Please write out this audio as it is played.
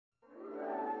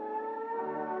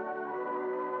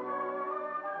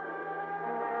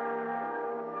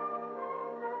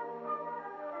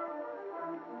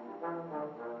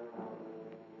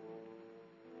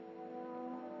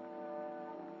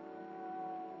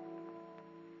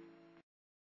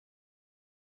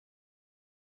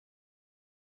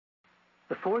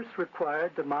The force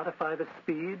required to modify the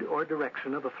speed or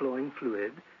direction of a flowing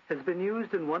fluid has been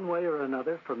used in one way or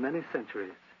another for many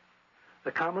centuries.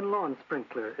 The common lawn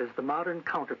sprinkler is the modern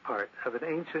counterpart of an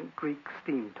ancient Greek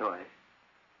steam toy.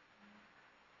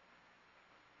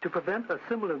 To prevent a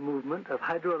similar movement of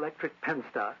hydroelectric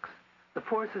penstocks, the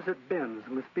forces it bends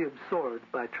must be absorbed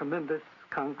by tremendous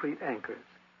concrete anchors.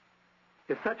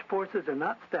 If such forces are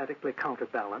not statically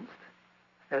counterbalanced,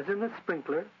 as in the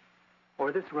sprinkler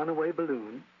or this runaway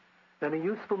balloon, then a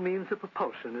useful means of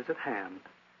propulsion is at hand.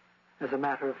 As a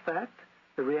matter of fact,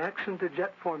 the reaction to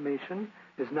jet formation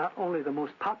is not only the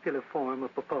most popular form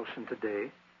of propulsion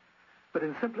today, but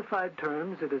in simplified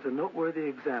terms it is a noteworthy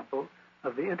example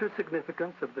of the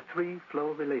intersignificance of the three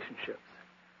flow relationships.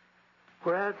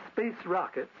 Whereas space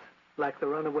rockets, like the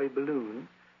runaway balloon,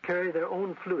 carry their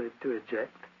own fluid to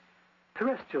eject,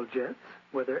 terrestrial jets,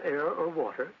 whether air or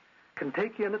water, can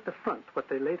take in at the front what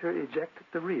they later eject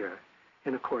at the rear,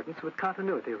 in accordance with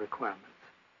continuity requirements.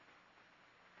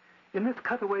 In this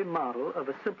cutaway model of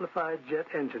a simplified jet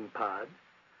engine pod,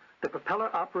 the propeller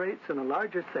operates in a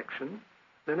larger section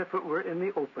than if it were in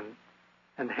the open,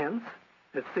 and hence,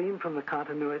 as seen from the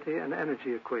continuity and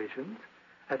energy equations,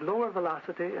 at lower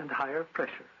velocity and higher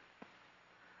pressure.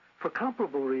 For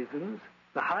comparable reasons,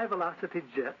 the high-velocity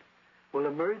jet will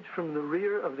emerge from the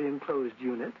rear of the enclosed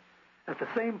unit at the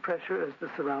same pressure as the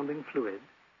surrounding fluid.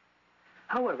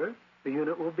 However, the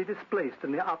unit will be displaced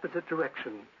in the opposite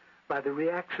direction by the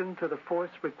reaction to the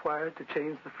force required to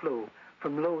change the flow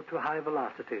from low to high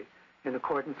velocity in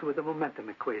accordance with the momentum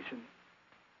equation.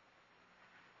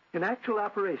 In actual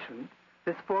operation,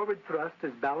 this forward thrust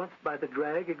is balanced by the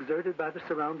drag exerted by the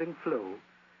surrounding flow,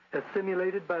 as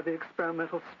simulated by the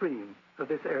experimental stream of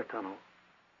this air tunnel.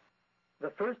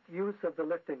 The first use of the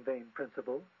lifting vane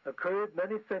principle occurred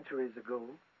many centuries ago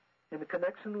in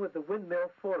connection with the windmill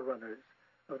forerunners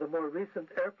of the more recent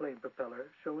airplane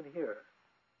propeller shown here.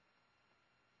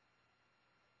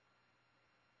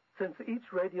 Since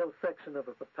each radial section of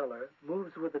a propeller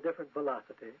moves with a different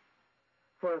velocity,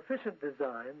 for efficient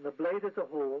design, the blade as a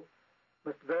whole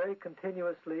must vary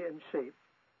continuously in shape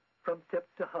from tip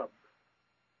to hub.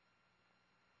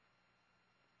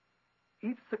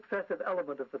 Each successive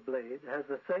element of the blade has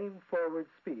the same forward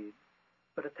speed,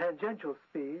 but a tangential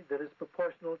speed that is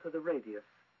proportional to the radius.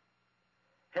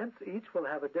 Hence, each will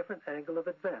have a different angle of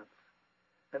advance,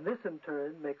 and this in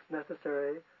turn makes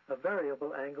necessary a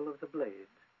variable angle of the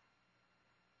blade.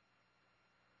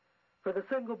 For the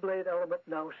single blade element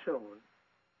now shown,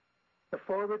 the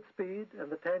forward speed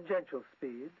and the tangential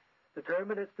speed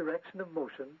determine its direction of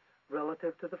motion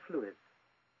relative to the fluid.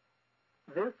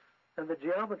 This and the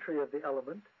geometry of the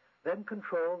element then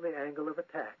control the angle of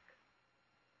attack.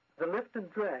 The lift and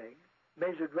drag,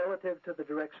 measured relative to the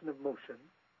direction of motion,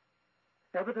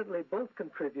 evidently both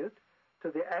contribute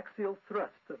to the axial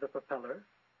thrust of the propeller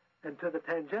and to the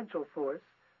tangential force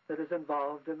that is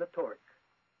involved in the torque.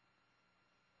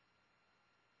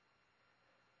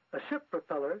 A ship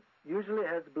propeller usually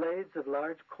has blades of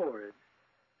large chord,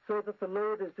 so that the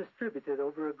load is distributed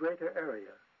over a greater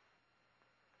area.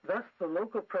 Thus, the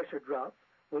local pressure drop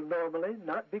will normally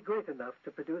not be great enough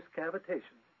to produce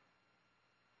cavitation.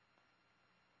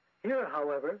 Here,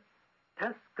 however,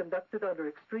 tests conducted under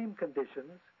extreme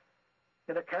conditions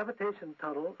in a cavitation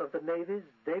tunnel of the Navy's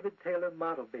David Taylor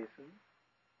Model Basin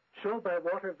show by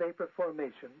water vapor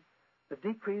formation the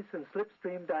decrease in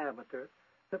slipstream diameter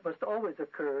that must always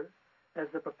occur as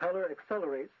the propeller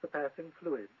accelerates the passing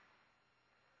fluid.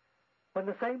 When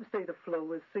the same state of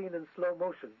flow is seen in slow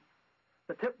motion,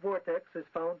 the tip vortex is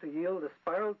found to yield a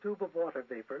spiral tube of water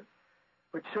vapor,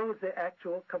 which shows the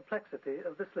actual complexity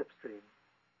of the slipstream.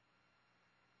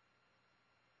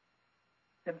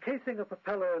 Encasing a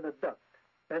propeller in a duct,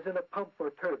 as in a pump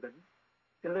or turbine,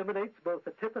 eliminates both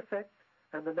the tip effect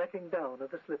and the necking down of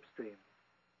the slipstream.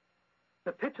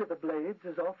 The pitch of the blades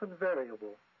is often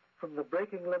variable, from the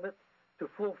braking limit to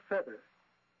full feather,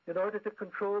 in order to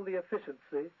control the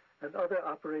efficiency and other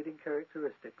operating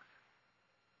characteristics.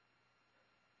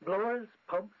 Blowers,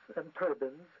 pumps, and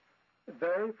turbines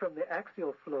vary from the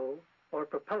axial flow or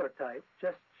propeller type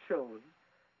just shown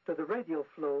to the radial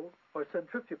flow or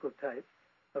centrifugal type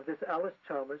of this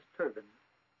Allis-Chalmers turbine.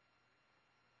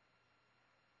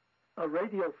 A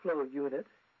radial flow unit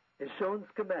is shown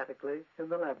schematically in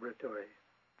the laboratory.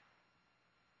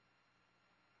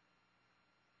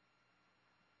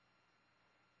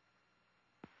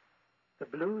 The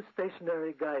blue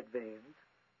stationary guide vanes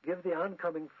give the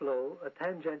oncoming flow a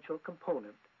tangential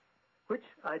component, which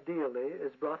ideally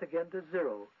is brought again to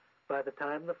zero by the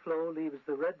time the flow leaves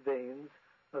the red vanes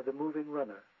of the moving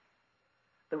runner.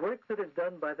 The work that is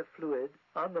done by the fluid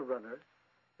on the runner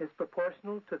is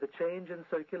proportional to the change in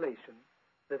circulation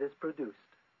that is produced.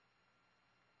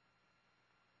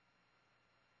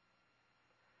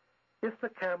 If the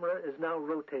camera is now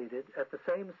rotated at the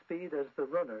same speed as the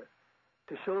runner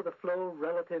to show the flow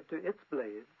relative to its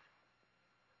blades,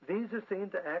 these are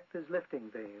seen to act as lifting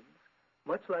vanes,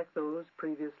 much like those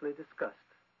previously discussed.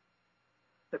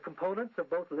 The components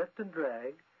of both lift and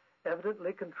drag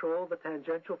evidently control the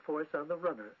tangential force on the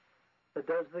runner that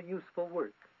does the useful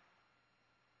work.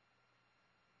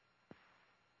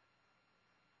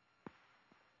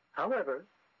 However,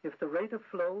 if the rate of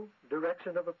flow,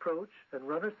 direction of approach, and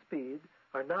runner speed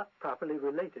are not properly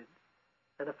related,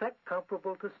 an effect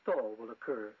comparable to stall will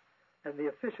occur, and the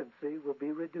efficiency will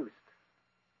be reduced.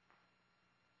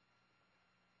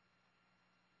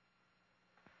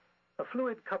 A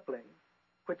fluid coupling,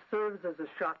 which serves as a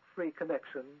shock-free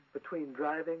connection between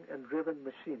driving and driven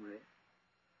machinery,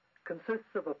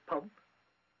 consists of a pump,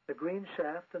 the green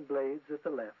shaft and blades at the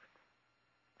left,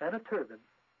 and a turbine,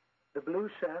 the blue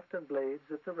shaft and blades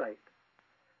at the right,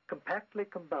 compactly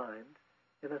combined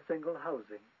in a single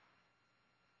housing.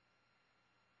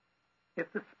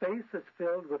 If the space is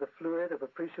filled with a fluid of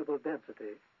appreciable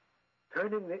density,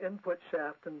 turning the input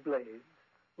shaft and blades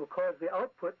will cause the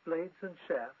output blades and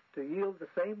shaft to yield the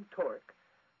same torque,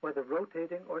 whether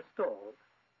rotating or stalled,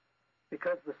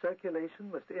 because the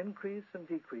circulation must increase and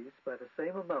decrease by the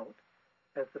same amount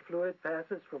as the fluid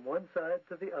passes from one side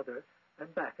to the other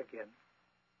and back again.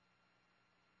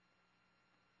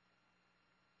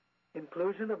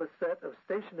 Inclusion of a set of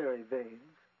stationary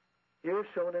vanes, here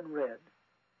shown in red,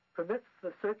 permits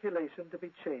the circulation to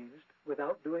be changed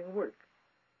without doing work,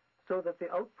 so that the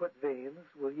output vanes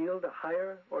will yield a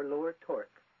higher or lower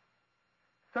torque.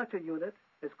 Such a unit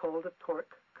is called a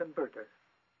torque converter.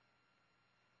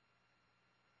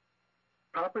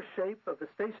 Proper shape of the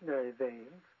stationary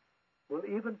vanes will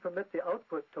even permit the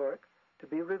output torque to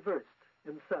be reversed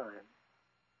in sign.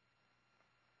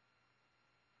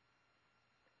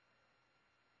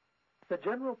 The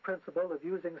general principle of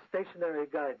using stationary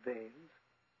guide vanes,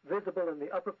 visible in the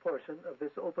upper portion of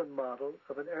this open model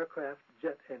of an aircraft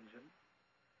jet engine,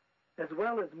 as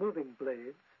well as moving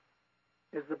blades,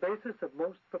 is the basis of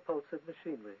most propulsive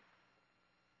machinery.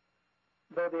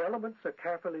 Though the elements are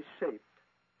carefully shaped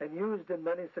and used in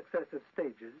many successive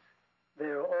stages, they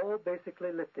are all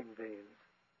basically lifting vanes.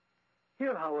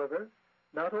 Here, however,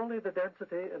 not only the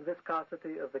density and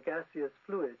viscosity of the gaseous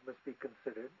fluid must be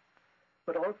considered,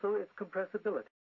 but also its compressibility.